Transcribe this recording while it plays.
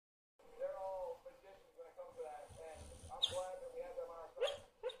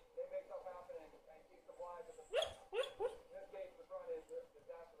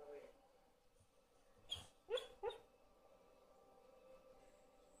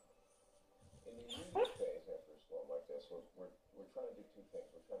trying to do two things.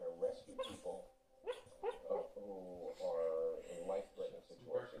 We're trying to rescue people who are in life-threatening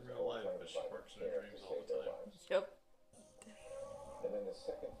Work in situations, real life, trying but to she provide works in her care to dreams all save the their time. lives. Yep. And then the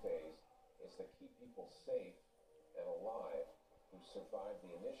second phase is to keep people safe and alive who survived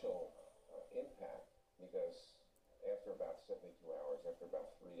the initial impact, because after about 72 hours, after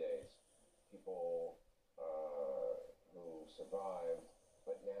about 3 days, people who survived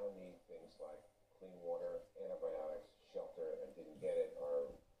but now need things like clean water, antibiotics, shelter, and didn't get it are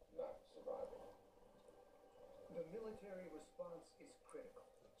not surviving. The military response is critical.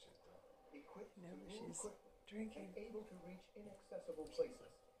 Equipped No, to move she's quickly drinking. and able to reach inaccessible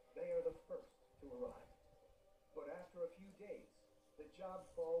places, they are the first to arrive. But after a few days, the job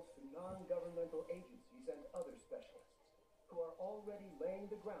falls to non-governmental agencies and other specialists who are already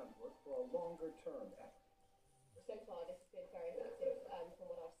laying the groundwork for a longer-term effort. So far, this has been very effective from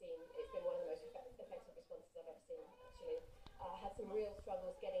what I've seen